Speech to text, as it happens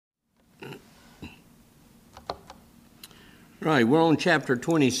Right, we're on chapter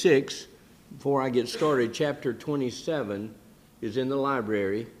 26. Before I get started, chapter 27 is in the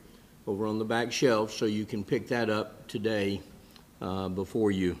library over on the back shelf, so you can pick that up today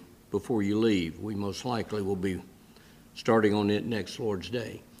before you leave. We most likely will be starting on it next Lord's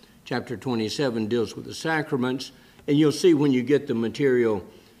Day. Chapter 27 deals with the sacraments, and you'll see when you get the material,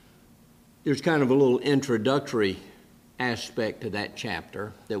 there's kind of a little introductory aspect to that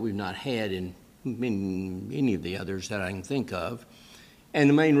chapter that we've not had in any of the others that I can think of. And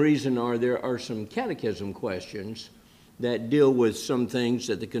the main reason there are some catechism questions that deal with some things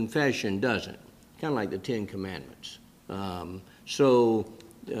that the confession doesn't, kind of like the Ten Commandments. There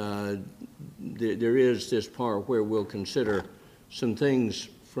is this part where we'll consider some things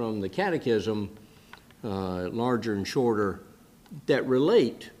from the catechism, larger and shorter, that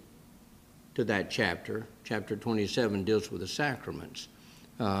relate to that chapter. Chapter 27 deals with the sacraments.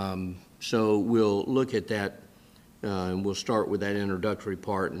 So we'll look at that, and we'll start with that introductory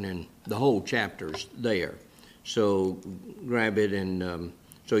part, and then the whole chapter's there. So grab it, and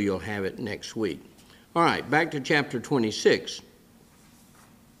so you'll have it next week. All right, back to chapter 26.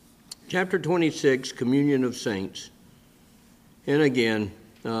 Chapter 26, Communion of Saints. And again,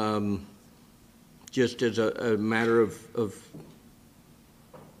 just as a matter of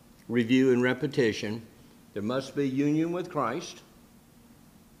review and repetition, there must be union with Christ.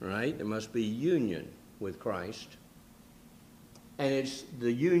 Right? There must be union with Christ. And it's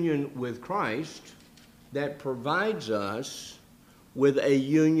the union with Christ that provides us with a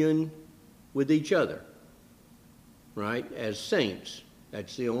union with each other. Right? As saints.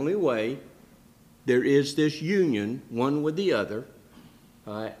 That's the only way there is this union, one with the other,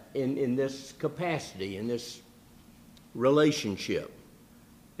 in this capacity, in this relationship.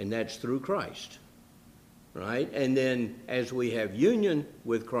 And that's through Christ. Right? And then as we have union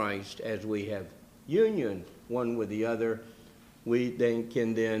with Christ, as we have union one with the other, we then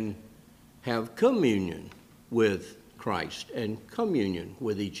can have communion with Christ and communion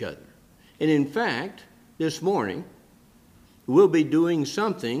with each other. And in fact, this morning, we'll be doing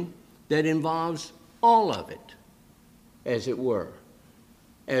something that involves all of it, as it were.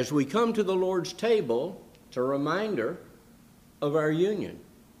 As we come to the Lord's table, it's a reminder of our union,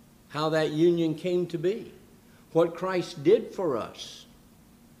 how that union came to be. What Christ did for us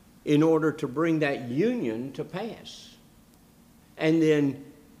in order to bring that union to pass. And then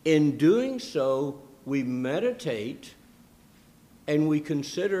in doing so, we meditate and we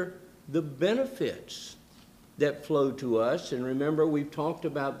consider the benefits that flow to us. And remember, we've talked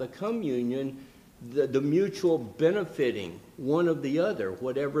about the communion, the mutual benefiting one of the other,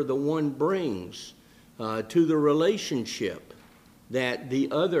 whatever the one brings to the relationship that the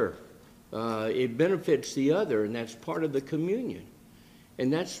other it benefits the other, and that's part of the communion.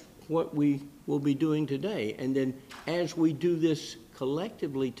 And that's what we will be doing today. And then as we do this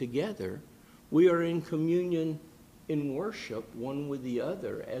collectively together, we are in communion in worship one with the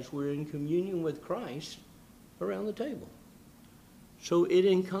other as we're in communion with Christ around the table. So it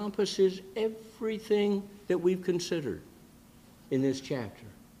encompasses everything that we've considered in this chapter.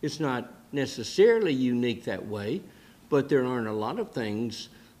 It's not necessarily unique that way, but there aren't a lot of things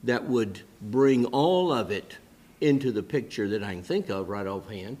that would bring all of it into the picture that I can think of right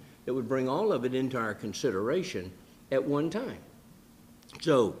offhand, that would bring all of it into our consideration at one time.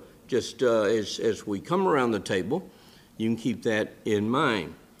 So just as we come around the table, you can keep that in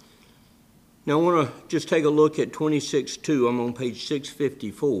mind. Now I want to just take a look at 26:2. I'm on page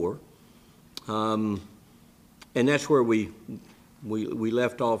 654. And that's where we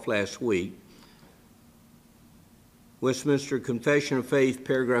left off last week. Westminster Confession of Faith,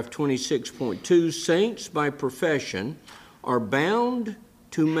 paragraph 26.2, saints by profession are bound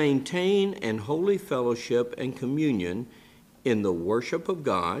to maintain an holy fellowship and communion in the worship of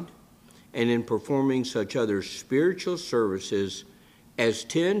God and in performing such other spiritual services as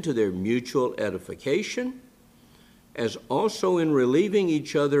tend to their mutual edification, as also in relieving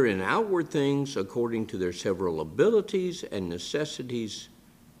each other in outward things according to their several abilities and necessities,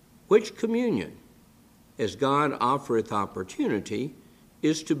 which communion, as God offereth opportunity,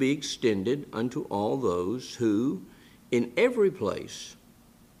 is to be extended unto all those who, in every place,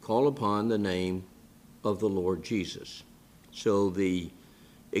 call upon the name of the Lord Jesus. So the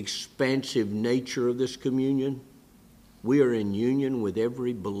expansive nature of this communion, we are in union with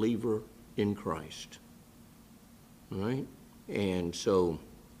every believer in Christ. All right? And so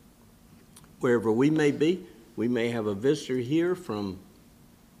wherever we may be, we may have a visitor here from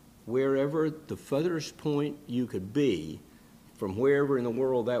wherever the furthest point you could be, from wherever in the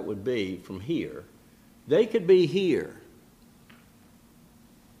world that would be, from here, they could be here,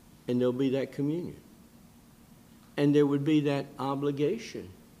 and there'll be that communion. And there would be that obligation,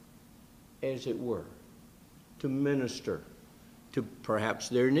 as it were, to minister to perhaps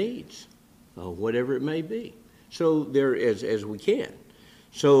their needs, whatever it may be. So there, as we can.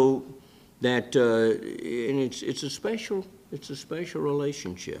 So that, and it's a special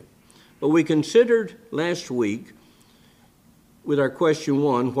relationship. But we considered last week, with our question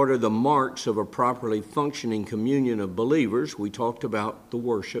 1, what are the marks of a properly functioning communion of believers? We talked about the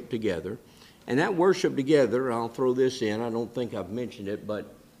worship together. And that worship together, I'll throw this in, I don't think I've mentioned it,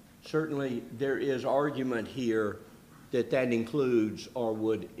 but certainly there is argument here that includes or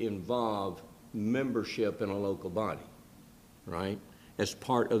would involve membership in a local body, right? As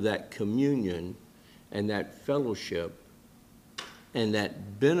part of that communion and that fellowship and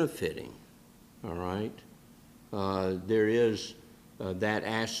that benefiting, all right? There is that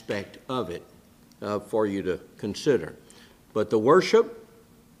aspect of it for you to consider. But the worship,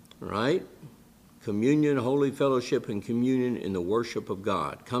 right? Communion, holy fellowship, and communion in the worship of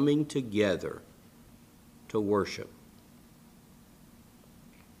God, coming together to worship.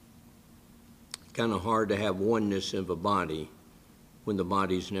 It's kind of hard to have oneness of a body when the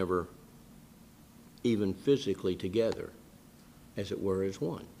body's never even physically together, as it were, as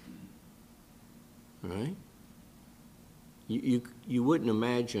one. All right? You wouldn't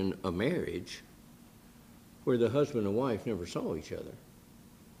imagine a marriage where the husband and wife never saw each other.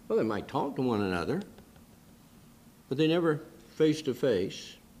 Well, they might talk to one another, but they never face to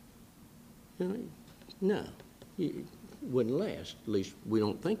face. No, it wouldn't last. At least we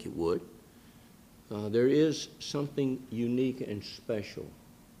don't think it would. There is something unique and special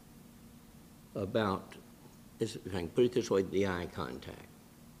about, if I can put it this way, the eye contact.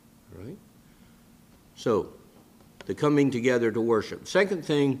 All right? So, the coming together to worship. Second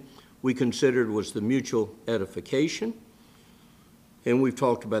thing we considered was the mutual edification. And we've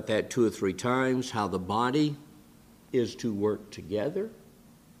talked about that 2 or 3 times, how the body is to work together,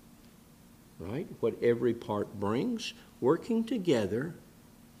 right? What every part brings, working together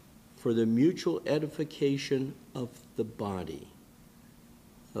for the mutual edification of the body,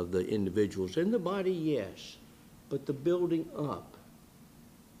 of the individuals. And the body, yes, but the building up,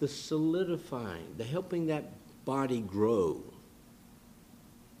 the solidifying, the helping that body grow,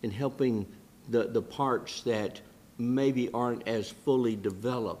 and helping the parts that maybe aren't as fully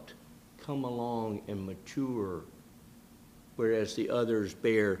developed come along and mature, whereas the others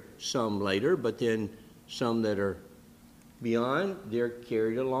bear some later, but then some that are beyond, they're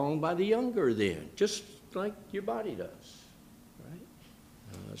carried along by the younger then, just like your body does, right?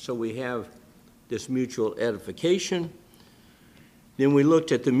 So we have this mutual edification. Then we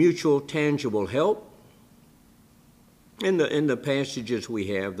looked at the mutual tangible help. In the passages we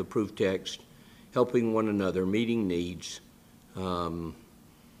have, the proof text, helping one another, meeting needs, and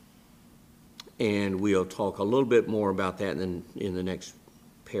we'll talk a little bit more about that in the next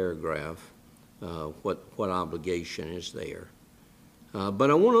paragraph, what obligation is there. But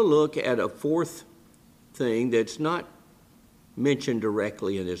I want to look at a fourth thing that's not mentioned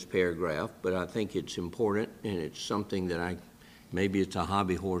directly in this paragraph, but I think it's important, and it's something that maybe it's a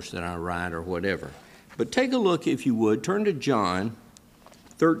hobby horse that I ride or whatever. But take a look, if you would, turn to John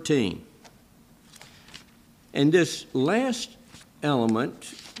 13. And this last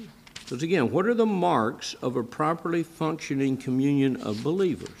element, because again, what are the marks of a properly functioning communion of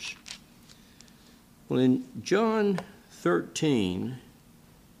believers? Well, in John 13,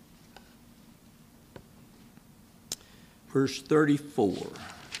 verse 34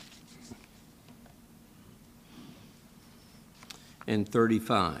 and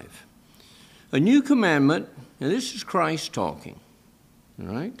 35. A new commandment, and this is Christ talking, all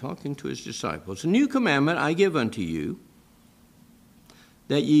right, talking to his disciples. A new commandment I give unto you,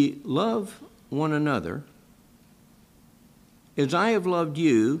 that ye love one another, as I have loved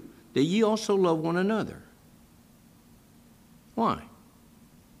you, that ye also love one another. Why?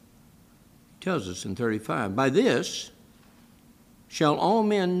 He tells us in 35, by this shall all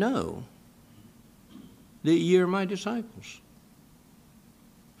men know that ye are my disciples.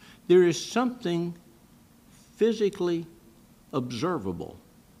 There is something physically observable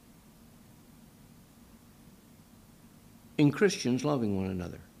in Christians loving one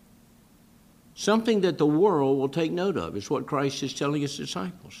another. Something that the world will take note of is what Christ is telling his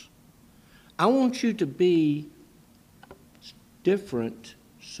disciples. I want you to be different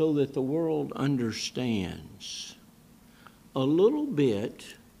so that the world understands a little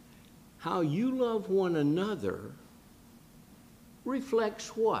bit how you love one another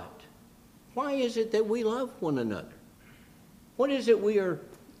reflects what? Why is it that we love one another? What is it we are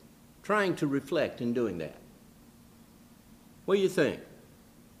trying to reflect in doing that? What do you think?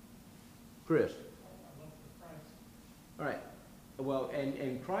 Chris? All right. Well,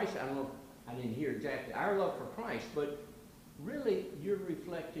 and Christ, I don't know, I didn't hear exactly our love for Christ, but really you're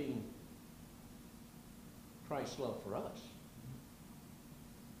reflecting Christ's love for us.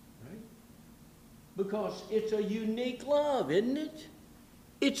 Right? Because it's a unique love, isn't it?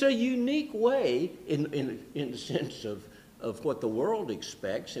 It's a unique way in the sense of what the world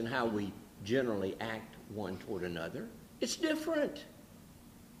expects and how we generally act one toward another. It's different.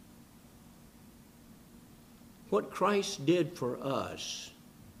 What Christ did for us,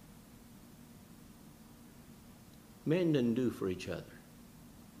 man didn't do for each other.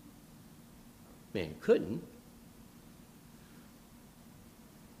 Man couldn't.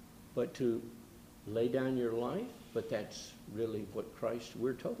 But to lay down your life, but that's really what Christ,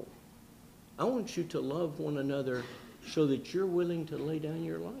 we're told. I want you to love one another so that you're willing to lay down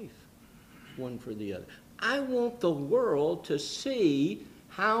your life one for the other. I want the world to see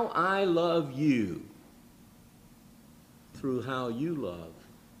how I love you through how you love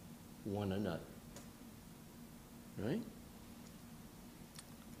one another. Right?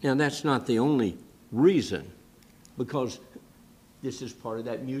 Now, that's not the only reason, because this is part of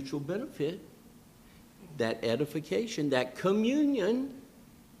that mutual benefit, that edification, that communion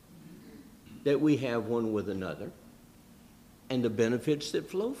that we have one with another, and the benefits that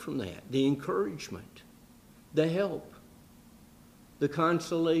flow from that, the encouragement, the help, the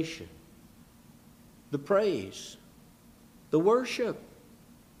consolation, the praise, the worship,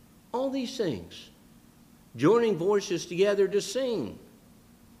 all these things. Joining voices together to sing.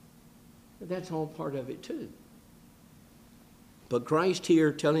 That's all part of it too. But Christ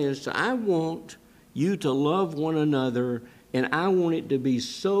here telling us, I want you to love one another, and I want it to be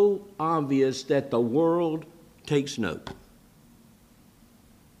so obvious that the world takes note.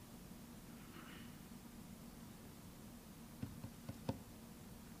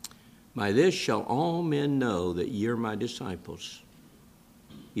 By this shall all men know that ye are my disciples,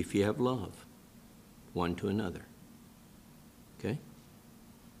 if ye have love one to another. Okay?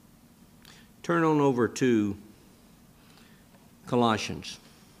 Turn on over to Colossians.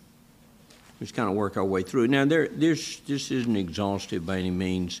 Let's kind of work our way through it. Now, this isn't exhaustive by any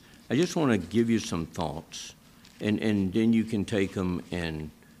means. I just want to give you some thoughts, and then you can take them and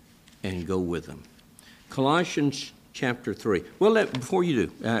go with them. Colossians chapter 3. Well, before you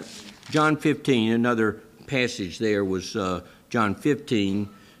do, John 15, another passage there was John 15,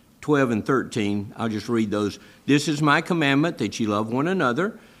 12 and 13. I'll just read those. This is my commandment, that ye love one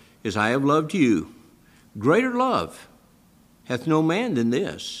another, as I have loved you. Greater love hath no man than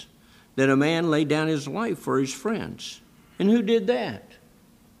this, that a man lay down his life for his friends. And who did that?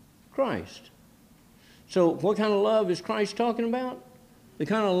 Christ. So what kind of love is Christ talking about? The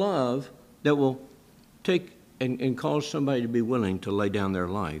kind of love that will take and cause somebody to be willing to lay down their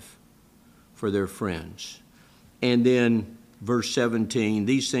life for their friends. And then verse 17,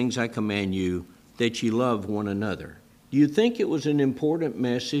 these things I command you, that ye love one another. Do you think it was an important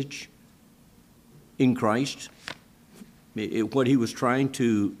message in Christ? What he was trying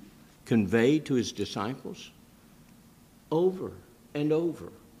to convey to his disciples? Over and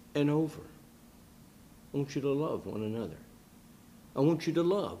over and over. I want you to love one another. I want you to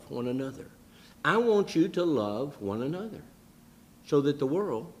love one another. I want you to love one another so that the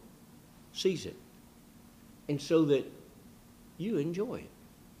world sees it and so that you enjoy it.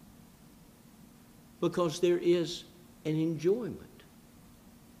 Because there is an enjoyment.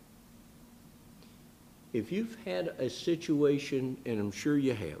 If you've had a situation, and I'm sure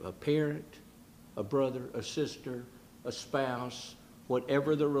you have, a parent, a brother, a sister, a spouse,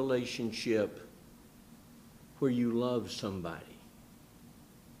 whatever the relationship, where you love somebody,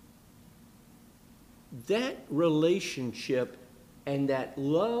 that relationship and that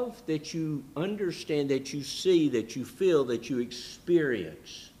love that you understand, that you see, that you feel, that you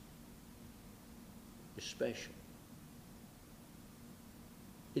experience is special.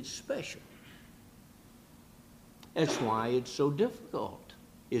 It's special. That's why it's so difficult,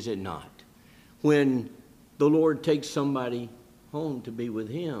 is it not? When the Lord takes somebody home to be with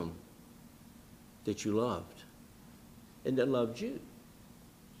him that you loved and that loved you.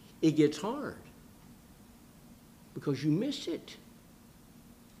 It gets hard because you miss it.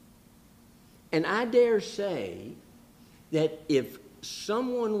 And I dare say that if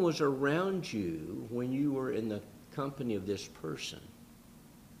someone was around you when you were in the company of this person,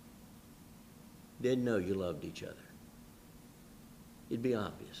 they'd know you loved each other. It'd be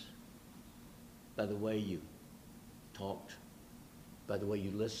obvious by the way you talked, by the way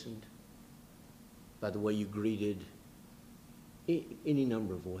you listened, by the way you greeted, any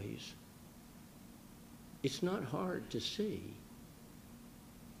number of ways. It's not hard to see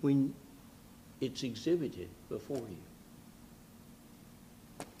when it's exhibited before you.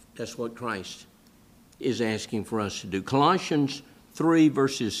 That's what Christ is asking for us to do. Colossians 3,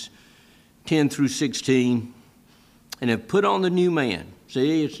 verses 10 through 16, and have put on the new man.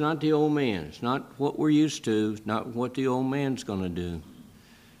 See, it's not the old man. It's not what we're used to. It's not what the old man's going to do.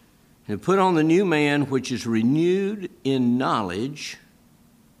 And put on the new man, which is renewed in knowledge.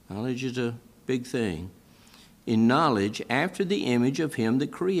 Knowledge is a big thing. In knowledge, after the image of him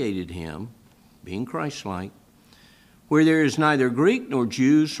that created him, being Christ-like, where there is neither Greek nor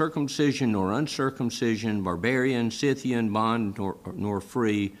Jew, circumcision nor uncircumcision, barbarian, Scythian, bond nor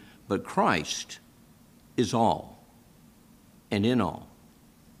free, but Christ is all and in all.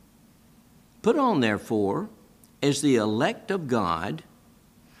 Put on, therefore, as the elect of God,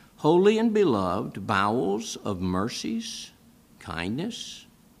 holy and beloved, bowels of mercies, kindness,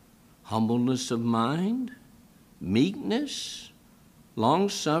 humbleness of mind, meekness,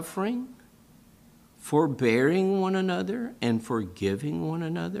 long-suffering, forbearing one another and forgiving one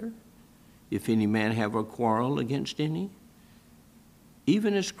another, if any man have a quarrel against any,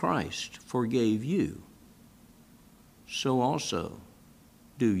 even as Christ forgave you, so also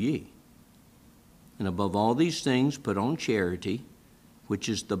do ye. And above all these things put on charity, which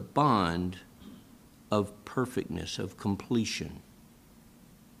is the bond of perfectness, of completion.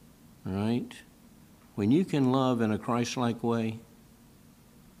 All right? When you can love in a Christ-like way,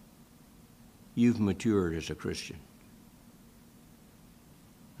 you've matured as a Christian.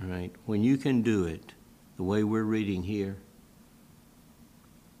 All right? When you can do it the way we're reading here,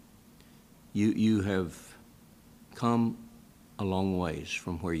 you have come a long ways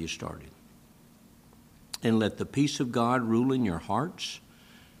from where you started. And let the peace of God rule in your hearts,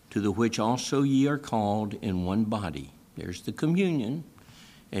 to the which also ye are called in one body. There's the communion.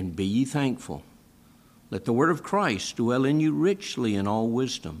 And be ye thankful. Let the word of Christ dwell in you richly in all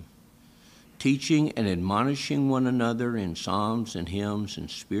wisdom, teaching and admonishing one another in psalms and hymns and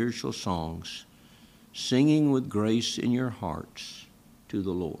spiritual songs, singing with grace in your hearts to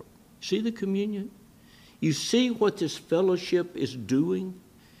the Lord. See the communion? You see what this fellowship is doing?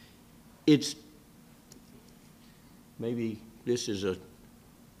 It's, maybe this is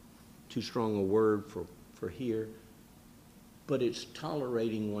too strong a word for here, but it's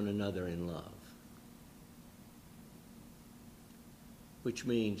tolerating one another in love, which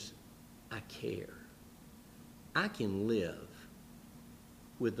means I care. I can live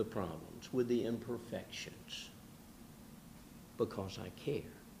with the problems, with the imperfections, because I care.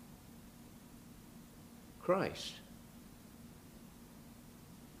 Christ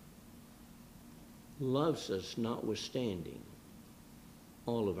loves us notwithstanding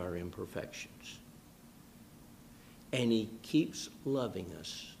all of our imperfections. And he keeps loving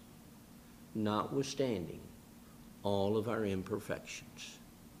us notwithstanding all of our imperfections.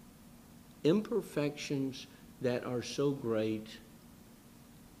 Imperfections that are so great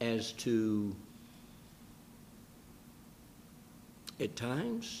as to, at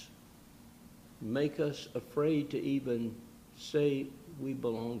times, make us afraid to even say we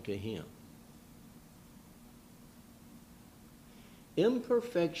belong to him.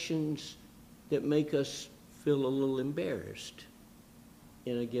 Imperfections that make us feel a little embarrassed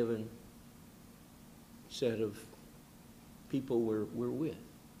in a given set of people we're with.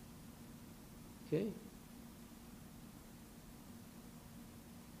 Okay?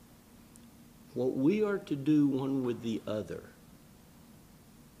 What we are to do one with the other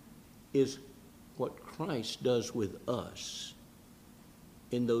is what Christ does with us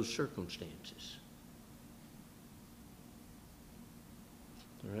in those circumstances.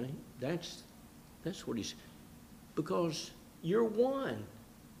 All right? That's what he's... Because you're one.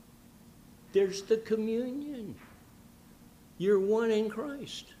 There's the communion. You're one in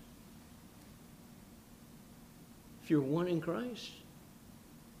Christ. If you're one in Christ,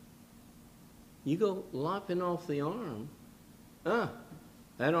 you go lopping off the arm.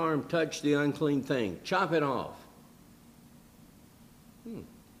 That arm touched the unclean thing. Chop it off. Is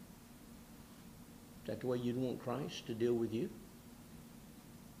that the way you'd want Christ to deal with you?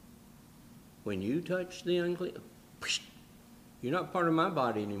 When you touch the unclean, you're not part of my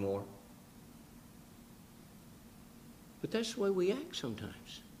body anymore. But that's the way we act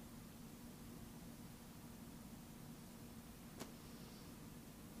sometimes.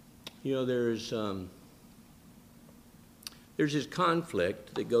 You know, there's this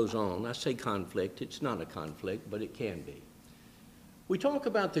conflict that goes on. I say conflict, it's not a conflict, but it can be. We talk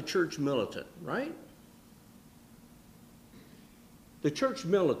about the church militant, right? The church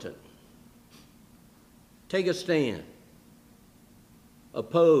militant. Take a stand.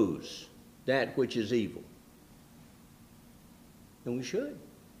 Oppose that which is evil. And we should.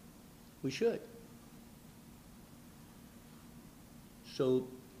 We should. So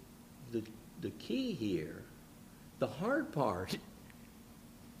the key here, the hard part,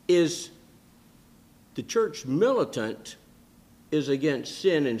 is the church militant is against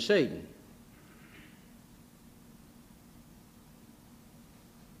sin and Satan.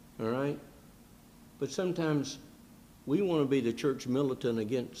 All right? But sometimes we want to be the church militant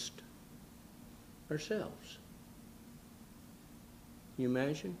against ourselves. Can you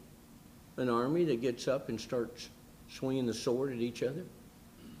imagine an army that gets up and starts swinging the sword at each other?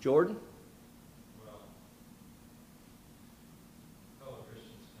 Jordan? Well, fellow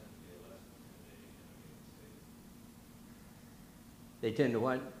Christians tend to be a less intimidating enemy than Satan. They tend to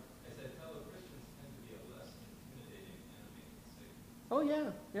what? I said fellow Christians tend to be a less intimidating enemy than Satan. Oh,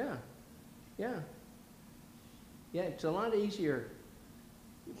 yeah. Yeah, it's a lot easier.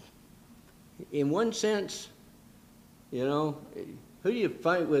 In one sense, you know, who do you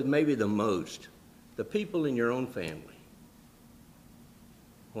fight with maybe the most? The people in your own family.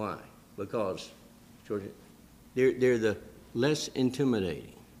 Why? Because they're the less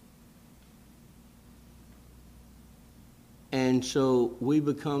intimidating. And so we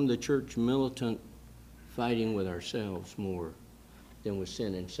become the church militant, fighting with ourselves more than with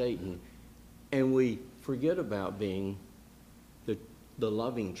sin and Satan. And we forget about being the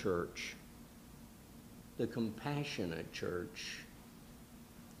loving church, the compassionate church,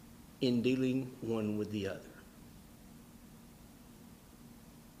 in dealing one with the other.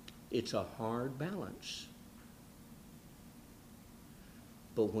 It's a hard balance.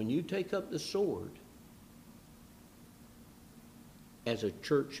 But when you take up the sword as a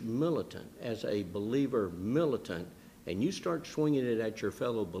church militant, as a believer militant, and you start swinging it at your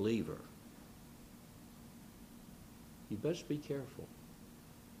fellow believer, you best be careful.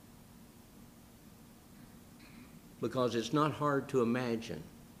 Because it's not hard to imagine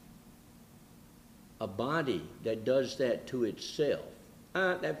a body that does that to itself.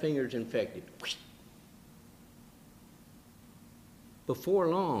 That finger's infected. Before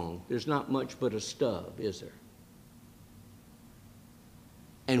long, there's not much but a stub, is there?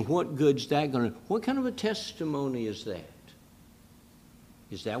 And what good's that going to... What kind of a testimony is that?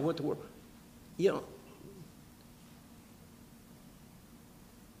 Is that what the world... You know...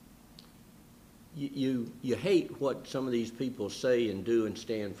 You hate what some of these people say and do and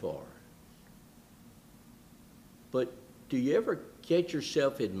stand for. But do you ever get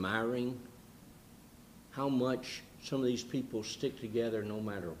yourself admiring how much some of these people stick together no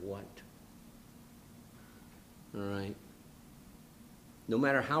matter what? All right? No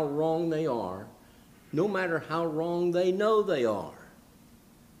matter how wrong they are, no matter how wrong they know they are,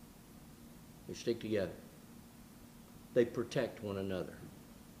 they stick together. They protect one another.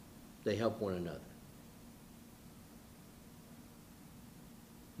 They help one another.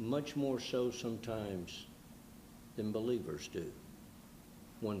 Much more so sometimes than believers do,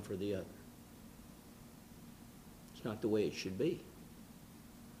 one for the other. It's not the way it should be.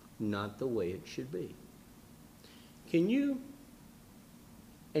 Not the way it should be. Can you,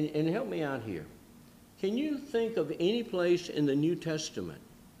 and help me out here, can you think of any place in the New Testament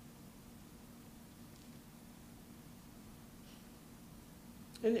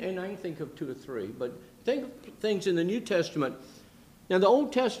and I can think of two or three, but think of things in the New Testament. Now, the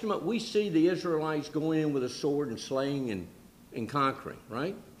Old Testament, we see the Israelites going in with a sword and slaying and conquering,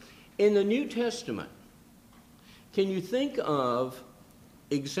 right? In the New Testament, can you think of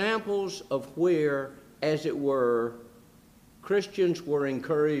examples of where, as it were, Christians were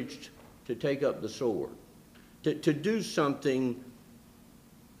encouraged to take up the sword, to do something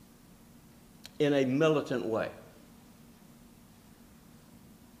in a militant way?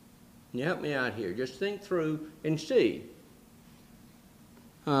 Can you help me out here? Just think through and see.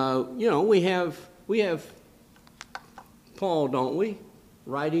 We have Paul, don't we?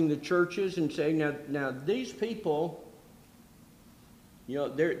 Writing the churches and saying, now these people,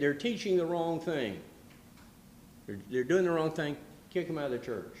 they're teaching the wrong thing. They're doing the wrong thing. Kick them out of the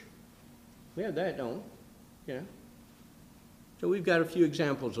church. We have that, don't we? Yeah. So we've got a few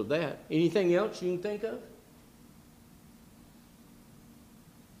examples of that. Anything else you can think of?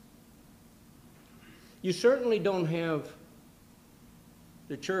 You certainly don't have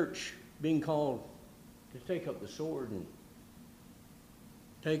the church being called to take up the sword and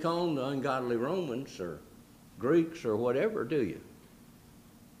take on the ungodly Romans or Greeks or whatever, do you?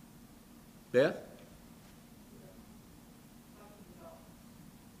 Beth?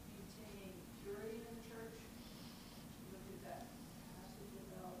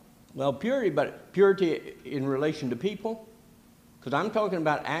 Well, purity, but purity in relation to people? Because I'm talking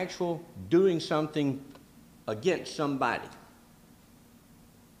about actual doing something against somebody.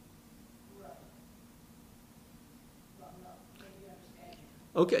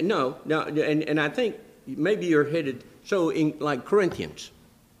 Okay, no, and I think maybe you're headed, so in like Corinthians,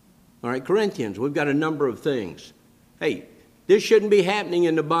 all right, Corinthians, we've got a number of things. Hey, this shouldn't be happening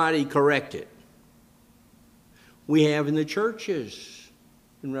in the body, correct it. We have in the churches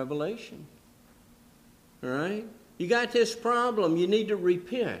in Revelation, all right? You got this problem, you need to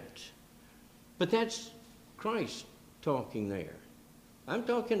repent. But that's Christ talking there. I'm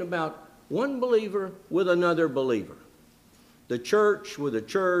talking about one believer with another believer. The church with the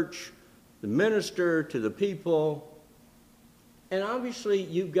church, the minister to the people. And obviously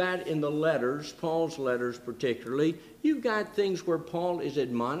you've got in the letters, Paul's letters particularly, you've got things where Paul is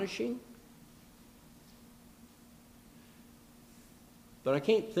admonishing. But I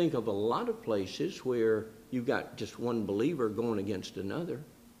can't think of a lot of places where you've got just one believer going against another.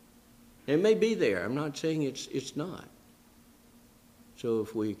 It may be there. I'm not saying it's not. So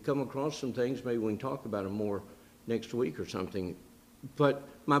if we come across some things, maybe we can talk about them more next week or something. But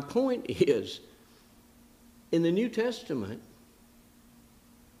my point is, in the New Testament,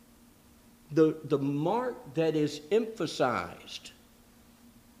 the mark that is emphasized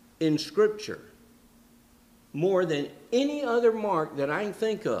in Scripture more than any other mark that I can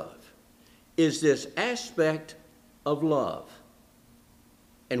think of is this aspect of love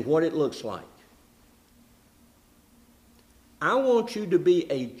and what it looks like. I want you to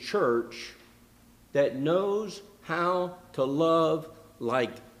be a church that knows how to love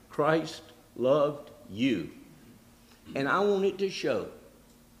like Christ loved you. And I want it to show.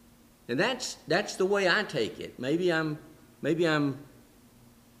 And that's the way I take it. Maybe I'm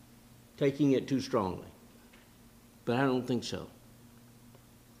taking it too strongly. But I don't think so.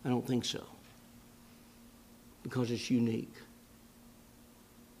 I don't think so. Because it's unique.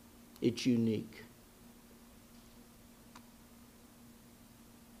 It's unique.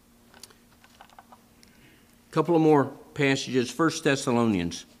 A couple of more passages. 1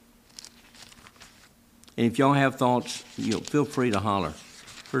 Thessalonians. And if y'all have thoughts, feel free to holler.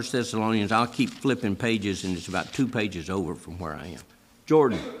 1 Thessalonians. I'll keep flipping pages, and it's about 2 pages over from where I am.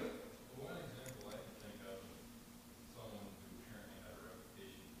 Jordan. One example I can think of is someone who apparently had a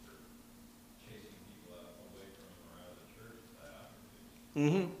reputation for chasing people away from or out of the church is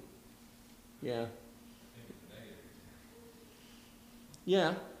Diotrephes. Mm-hmm. Yeah. I think it's a negative example.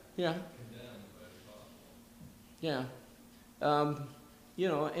 Yeah. Yeah. Condemned by the gospel. Yeah.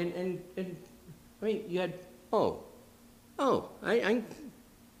 And I mean, you had,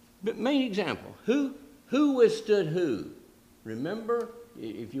 main example. Who withstood who? Remember,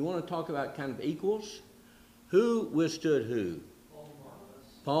 if you want to talk about kind of equals, who withstood who?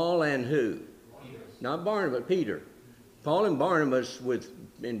 Paul and who? Not Barnabas, Peter. Paul and Barnabas,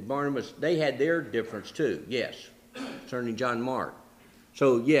 they had their difference too, yes, concerning John Mark.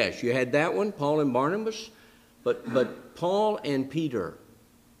 So, yes, you had that one, Paul and Barnabas, but Paul and Peter,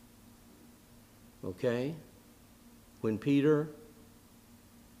 okay? When Peter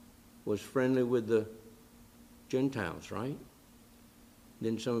was friendly with the Gentiles, right?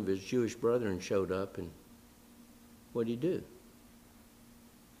 Then some of his Jewish brethren showed up, and what did he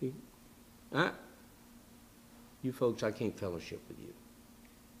do? You folks, I can't fellowship with you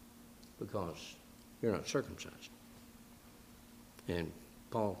because you're not circumcised. And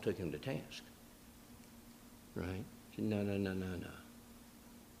Paul took him to task, right? He said, no.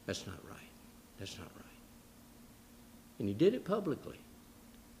 That's not right. That's not right. And he did it publicly.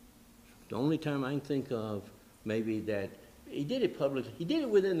 The only time I can think of maybe that he did it publicly, he did it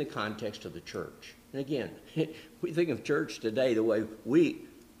within the context of the church. And again, we think of church today the way we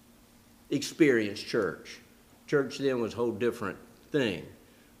experience church. Church then was a whole different thing.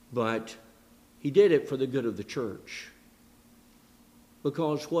 But he did it for the good of the church.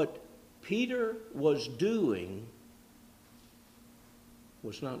 Because what Peter was doing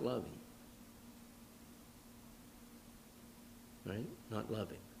was not loving. Right? Not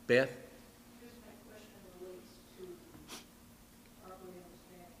loving. Beth? Here's my question relates to properly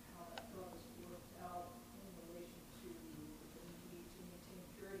understanding how that love is worked out in relation to the need to maintain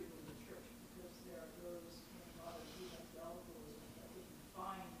purity within the church, because there are those in modern evangelicalism that would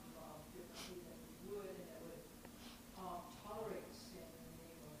define love differently than we would, and that would tolerate sin in the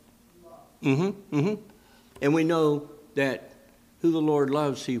name of love. And we know that who the Lord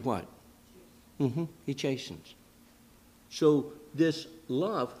loves, he what? He chastens. So this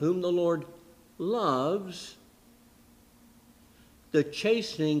love, whom the Lord loves, the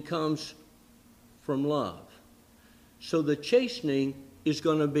chastening comes from love. So the chastening is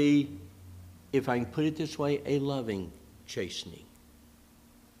going to be, if I can put it this way, a loving chastening.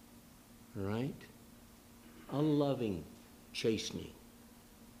 All right? A loving chastening.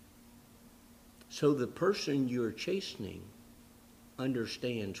 So the person you're chastening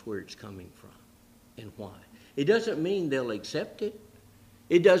understands where it's coming from and why. It doesn't mean they'll accept it.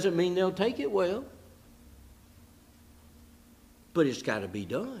 It doesn't mean they'll take it well. But it's got to be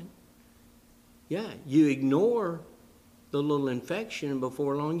done. Yeah, you ignore the little infection, and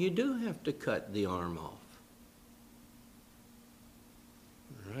before long you do have to cut the arm off.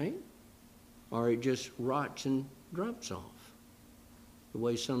 Right? Or it just rots and drops off, the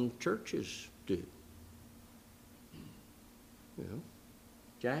way some churches do. You know?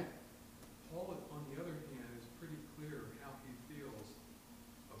 Jack? Paul, on the other hand, is pretty clear how he feels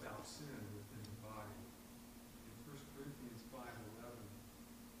about sin within the body. In 1 Corinthians 5:11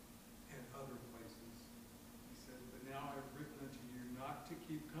 and other places, he said, "But now I've written unto you not to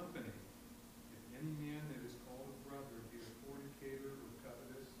keep company. If any man that is called a brother be a fornicator or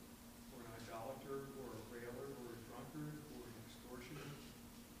covetous, or an idolater, or a railer, or a drunkard, or an extortioner,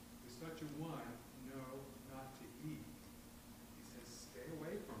 with such a one, no, not to eat." He says, stay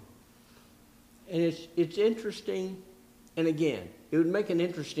away from him. And it's interesting, and again, it would make an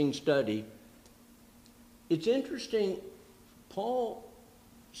interesting study. It's interesting, Paul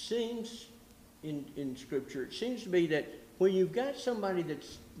seems, in Scripture, it seems to be that when you've got somebody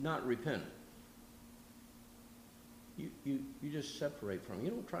that's not repentant, you just separate from them.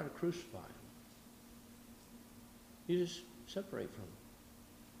 You don't try to crucify them. You just separate from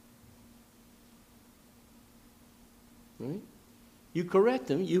them. Right? You correct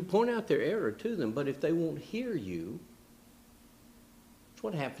them, you point out their error to them, but if they won't hear you, it's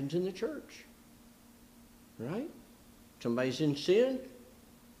what happens in the church. Right? Somebody's in sin,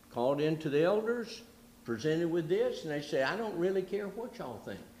 called into the elders, presented with this, and they say, I don't really care what y'all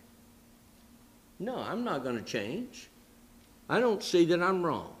think. No, I'm not going to change. I don't see that I'm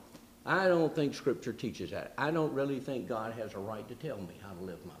wrong. I don't think Scripture teaches that. I don't really think God has a right to tell me how to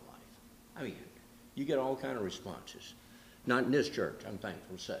live my life. I mean, you get all kind of responses. Not in this church, I'm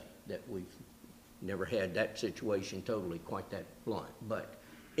thankful to say, that we've never had that situation totally quite that blunt. But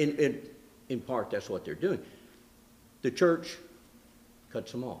in part, that's what they're doing. The church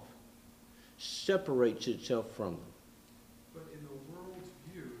cuts them off, separates itself from them. But in the world's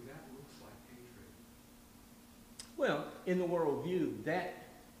view, that looks like hatred. Well, in the world view, that,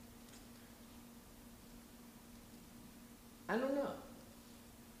 I don't know.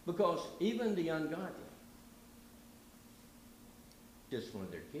 Because even the ungodly discipline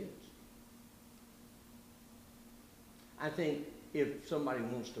their kids. I think if somebody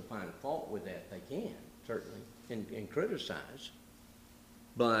wants to find fault with that, they can, certainly, and criticize.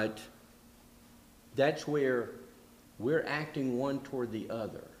 But that's where we're acting one toward the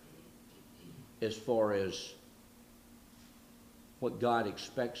other as far as what God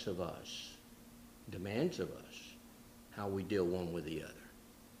expects of us, demands of us, how we deal one with the other.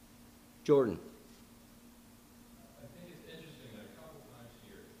 Jordan. I think it's interesting that a couple times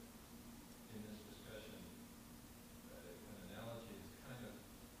here in this discussion, an analogy has kind of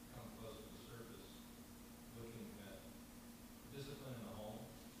come close to the surface, looking at discipline in the home,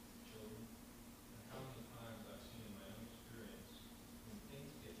 children, and how many times I've seen in my own experience when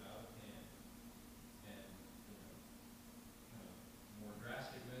things get out of hand and, kind of more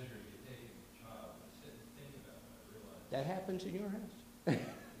drastic measures get taken with a child. I sit and think about it, I realize. That happens in your house? I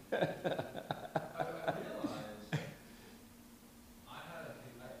realized I had a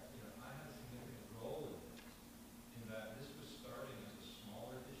significant role in this, in that this was starting as a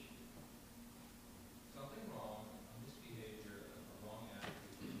smaller issue. Something wrong, a misbehavior, a wrong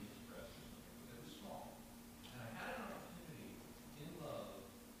attitude being expressed, but it was small. And I had an opportunity in love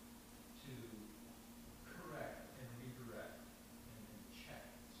to correct and redirect and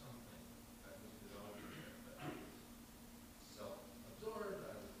check something that was developing there. But I was self-absorbed,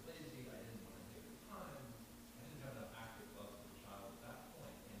 I was lazy, I didn't want to take the time, I didn't have enough active love for the child at that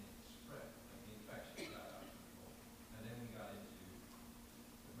point, and it spread, like the infection got out of control. And then we got into,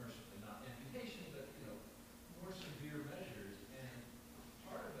 mercifully not amputation, but, more severe measures, and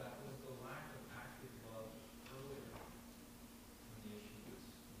part of that was the lack of active love earlier, when the issue was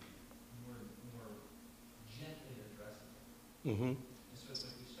more gently addressing it. Mm-hmm. And so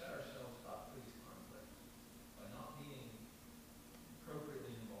when we set ourselves up for these conflicts, by not being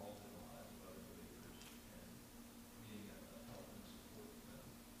appropriately involved in the lives of other believers and being a help and support to them.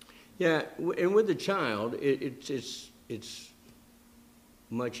 Yeah, and with the child, it's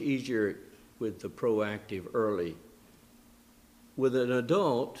much easier with the proactive early. With an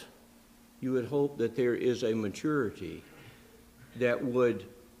adult, you would hope that there is a maturity that would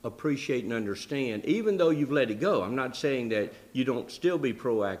appreciate and understand, even though you've let it go. I'm not saying that you don't still be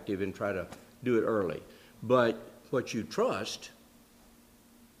proactive and try to do it early, but what you trust,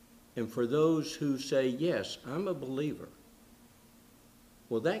 and for those who say, yes, I'm a believer,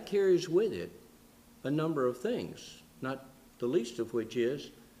 Well, that carries with it a number of things, not the least of which is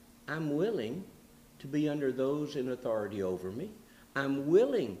I'm willing to be under those in authority over me. I'm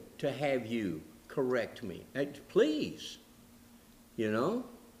willing to have you correct me. Please, you know.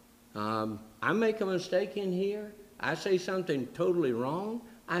 I make a mistake in here. I say something totally wrong.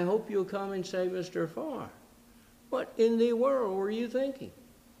 I hope you'll come and say, Mr. Farr, what in the world were you thinking?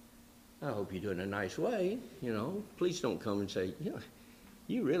 I hope you do it in a nice way, you know. Please don't come and say, you know,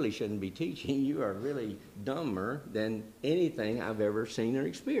 you really shouldn't be teaching. You are really dumber than anything I've ever seen or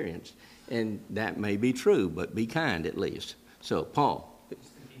experienced. And that may be true, but be kind at least. So, Paul.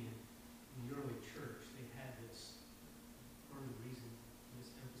 Just thinking in the early church, they had this, part of the reason,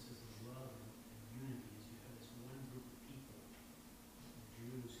 this emphasis of love and unity is you have this one group of people,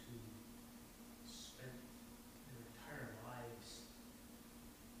 Jews, who spent their entire lives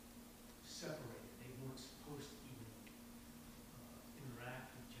separated. They weren't supposed to even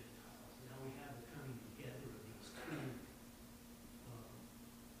interact with Gentiles. Now we have the coming together of these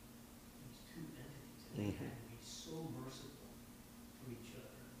two entities, and they had to be so merciful to each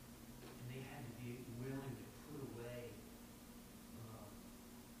other, and they had to be willing to put away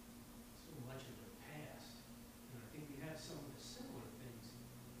so much of their past. And I think we have some of the similar things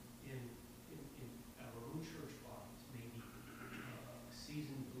in our own church bodies, maybe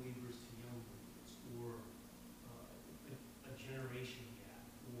seasoned believers to young believers, or a generation gap,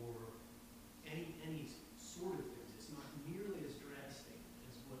 or any sort of things. It's not nearly as drastic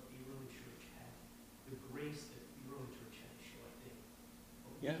as what the early church had, the grace that the early church had to show, I think.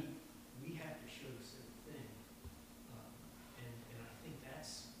 But Yeah. we have to show the same thing. And I think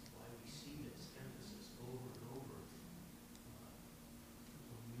that's why we see this emphasis over and over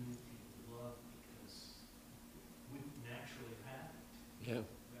on unity and love, because we naturally have it. Yeah.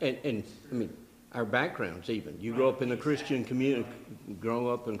 And I mean, our backgrounds even. You grow up in a Christian community, grow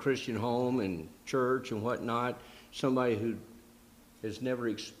up in a Christian home and church and whatnot. Somebody who has never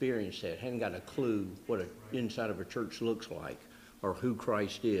experienced that, hadn't got a clue what an inside of a church looks like or who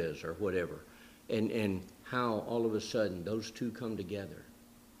Christ is or whatever. And how all of a sudden those two come together.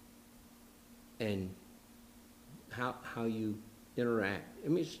 And how you interact. I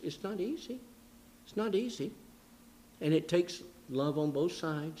mean, it's not easy. It's not easy. And it takes love on both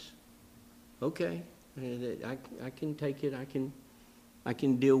sides. Okay, I can take it. I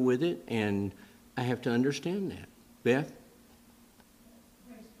can deal with it, and I have to understand that. Beth?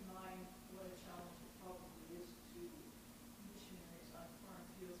 Brings to mind what a challenge it probably is to missionaries on foreign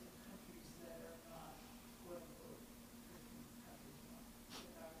fields in countries that are not quote-unquote Christian countries, not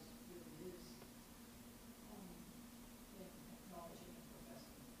that ours really is, in acknowledging and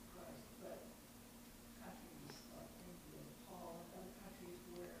professing Christ, but countries like India, Nepal, and other countries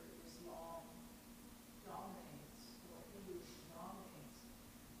where Islam dominates or Hinduism dominates,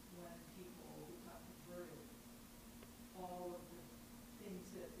 when people become converted, all of the things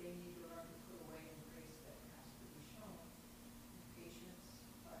that they need to learn to put away in grace that has to be shown, and patience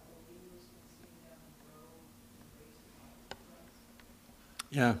by believers and seeing them grow in grace and love of Christ.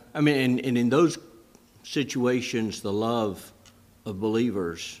 Yeah, I mean, and in those situations, the love of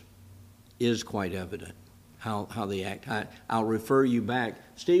believers is quite evident, how they act. I'll refer you back.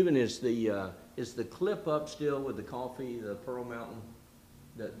 Stephen, is the clip up still with the coffee, the Pearl Mountain?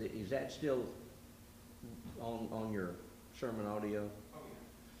 Is that still on your sermon audio? Oh,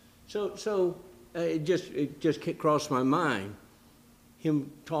 yeah. So it just crossed my mind,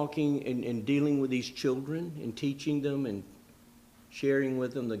 him talking and dealing with these children and teaching them and sharing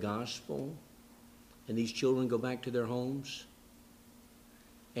with them the gospel, and these children go back to their homes,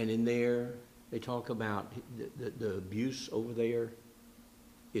 and in there they talk about the abuse over there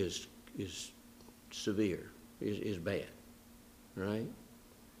is severe, is bad, right?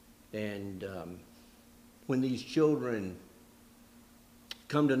 And when these children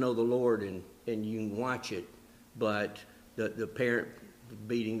come to know the Lord, and you can watch it, but the parent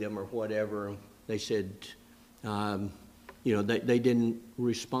beating them or whatever, they said, they didn't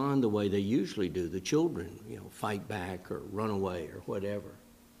respond the way they usually do. The children, fight back or run away or whatever.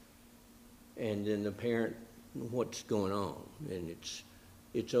 And then the parent, what's going on? And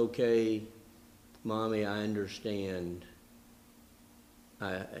it's okay, Mommy, I understand,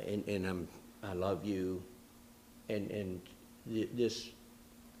 and I love you, and this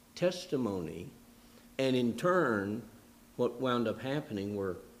testimony, and in turn, what wound up happening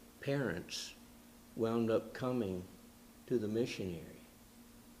were parents wound up coming to the missionary.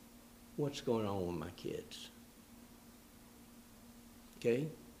 What's going on with my kids? Okay?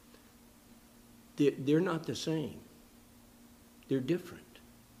 They're not the same. They're different.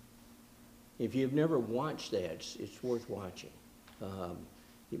 If you've never watched that, it's worth watching.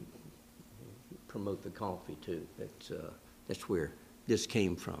 promote the coffee too. That's where this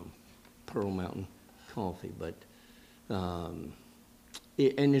came from, Pearl Mountain Coffee. But and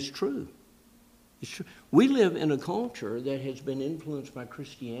it's true. It's true. We live in a culture that has been influenced by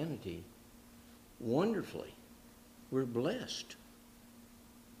Christianity wonderfully. We're blessed.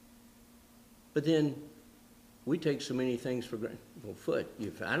 But then we take so many things for granted. Well, foot,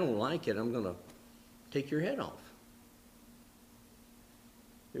 if I don't like it, I'm going to take your head off.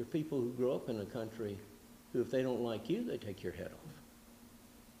 There are people who grow up in a country who, if they don't like you, they take your head off.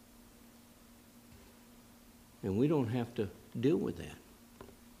 And we don't have to deal with that.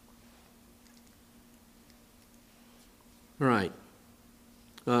 All right.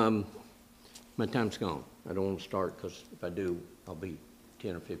 My time's gone. I don't want to start because if I do, I'll be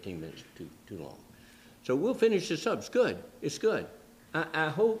 10 or 15 minutes too long. So we'll finish this up. It's good. It's good. I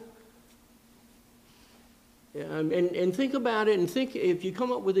hope. And think about it, and think if you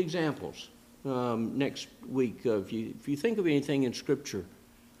come up with examples next week, if you think of anything in Scripture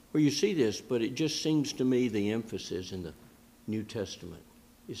where you see this, but it just seems to me the emphasis in the New Testament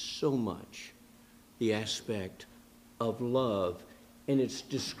is so much the aspect of love, and it's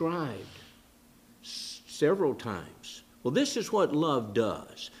described several times. Well, this is what love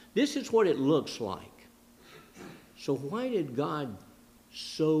does. This is what it looks like. So why did God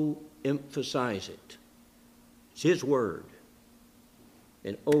so emphasize it? It's His Word.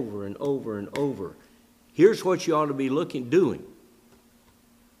 And over and over and over. Here's what you ought to be doing.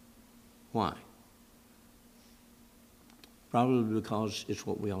 Why? Probably because it's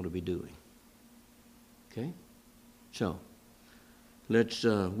what we ought to be doing. Okay? So, let's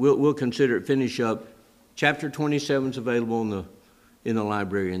we'll consider it, finish up. Chapter 27 is available in the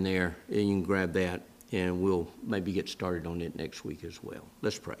library in there, and you can grab that, and we'll maybe get started on it next week as well.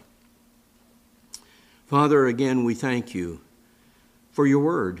 Let's pray. Father, again, we thank you for your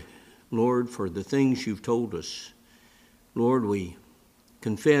word, Lord, for the things you've told us. Lord, we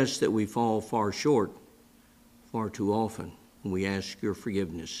confess that we fall far short far too often, and we ask your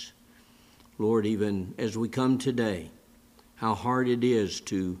forgiveness. Lord, even as we come today, how hard it is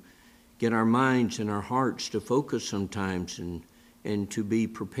to get our minds and our hearts to focus sometimes and to be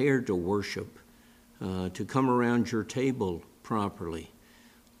prepared to worship, to come around your table properly.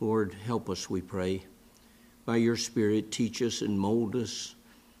 Lord, help us, we pray. By your Spirit, teach us and mold us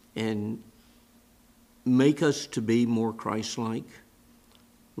and make us to be more Christ-like.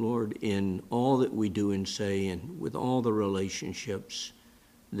 Lord, in all that we do and say and with all the relationships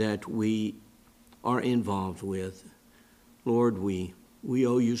that we are involved with. Lord, we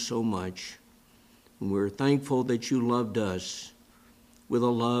owe you so much. And we're thankful that you loved us with a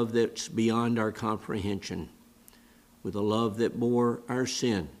love that's beyond our comprehension, with a love that bore our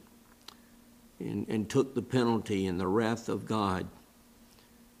sin and took the penalty and the wrath of God.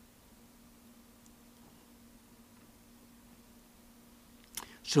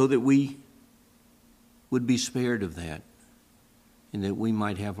 So that we would be spared of that and that we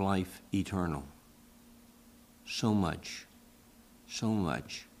might have life eternal. So much, so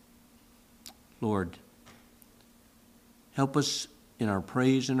much. Lord, help us in our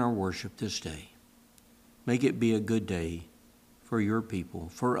praise and our worship this day. Make it be a good day for your people,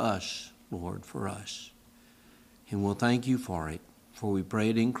 for us, Lord, for us. And we'll thank you for it, for we pray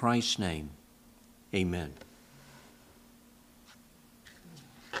it in Christ's name. Amen.